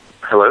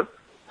Hello?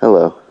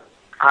 Hello.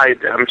 Hi,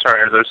 I'm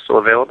sorry, are those still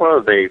available, or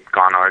are they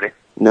gone already?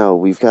 No,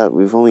 we've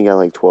only got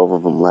like 12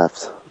 of them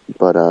left,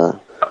 but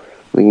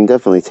we can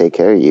definitely take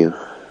care of you.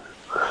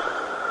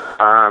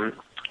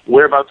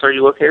 Whereabouts are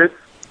you located?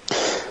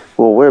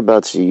 Well,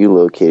 whereabouts are you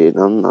located?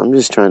 I'm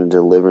just trying to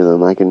deliver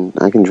them. I can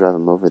drive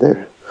them over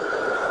there.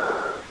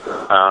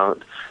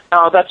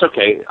 No, that's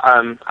okay.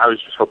 I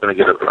was just hoping to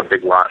get a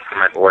big lot for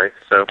my boy,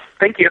 so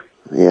thank you.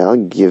 Yeah, I'll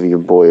give your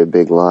boy a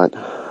big lot.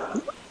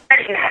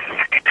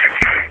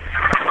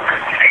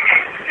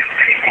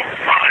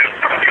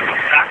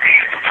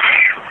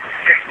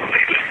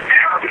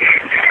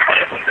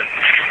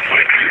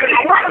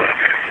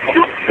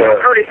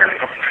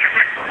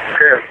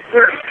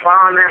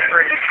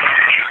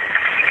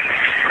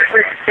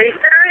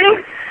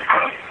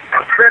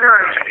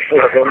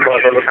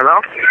 Hello?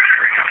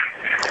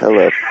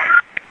 Hello.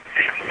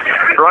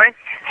 Roy?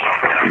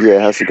 Yeah,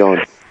 how's it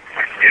going?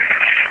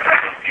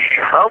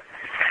 Hello?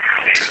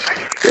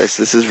 Yes,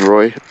 this is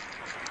Roy.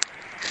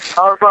 I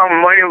was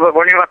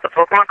wondering about the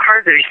Pokemon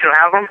cards. Do you still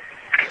have them?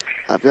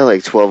 I've got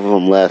like 12 of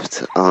them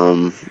left.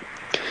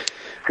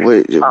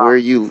 Where are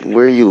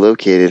you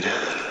located?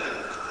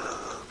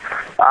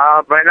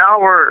 Right now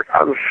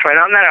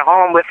I'm not at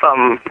home with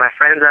my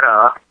friends at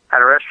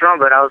a restaurant,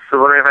 but I was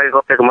wondering if I could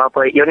go pick them up.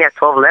 Like, you only have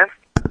 12 left?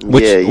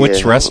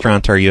 Which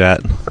restaurant are you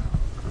at?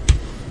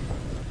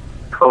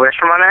 What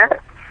restaurant I'm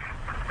at?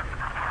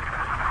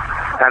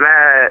 I'm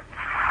at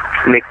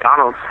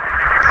McDonald's.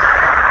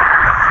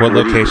 What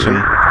location?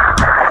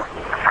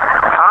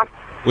 Huh?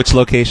 Which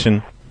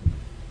location?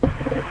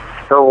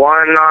 The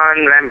one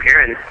on Van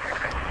Buren.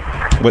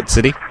 What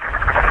city?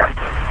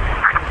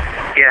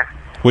 Yeah.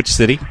 Which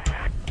city?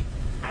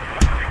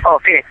 Oh,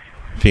 Phoenix.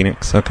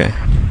 Phoenix, okay.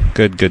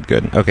 Good.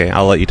 Okay,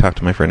 I'll let you talk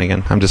to my friend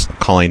again. I'm just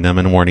calling them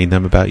and warning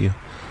them about you.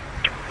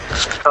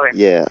 Okay.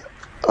 Yeah.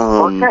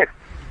 Okay.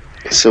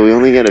 So we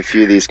only got a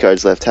few of these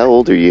cards left. How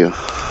old are you?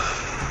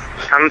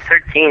 I'm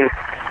 13.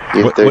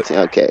 You're 13?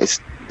 Okay.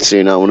 So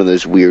you're not one of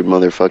those weird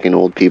motherfucking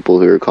old people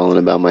who are calling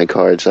about my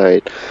cards,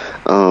 alright?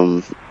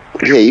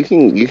 Yeah, you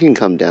can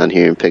come down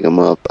here and pick them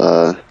up.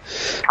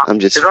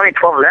 There's only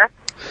 12 left?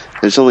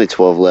 There's only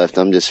 12 left.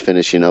 I'm just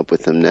finishing up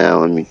with them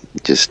now. I mean,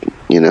 just,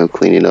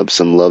 cleaning up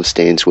some love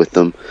stains with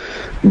them.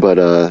 But,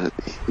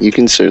 you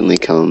can certainly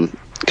come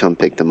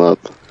pick them up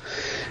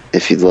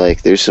if you'd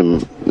like. There's some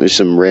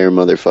rare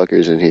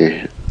motherfuckers in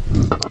here.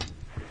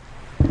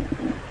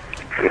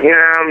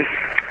 Yeah,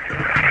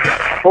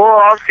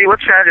 well, I'll see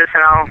what's your address,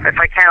 and if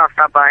I can, I'll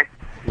stop by.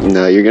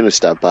 No, you're gonna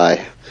stop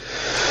by.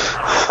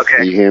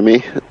 Okay. You hear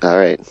me?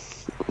 Alright.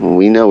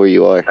 We know where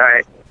you are.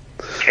 Alright.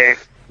 Okay.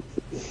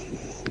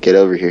 Get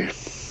over here.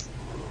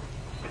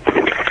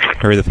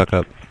 Hurry the fuck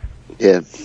up. Yeah.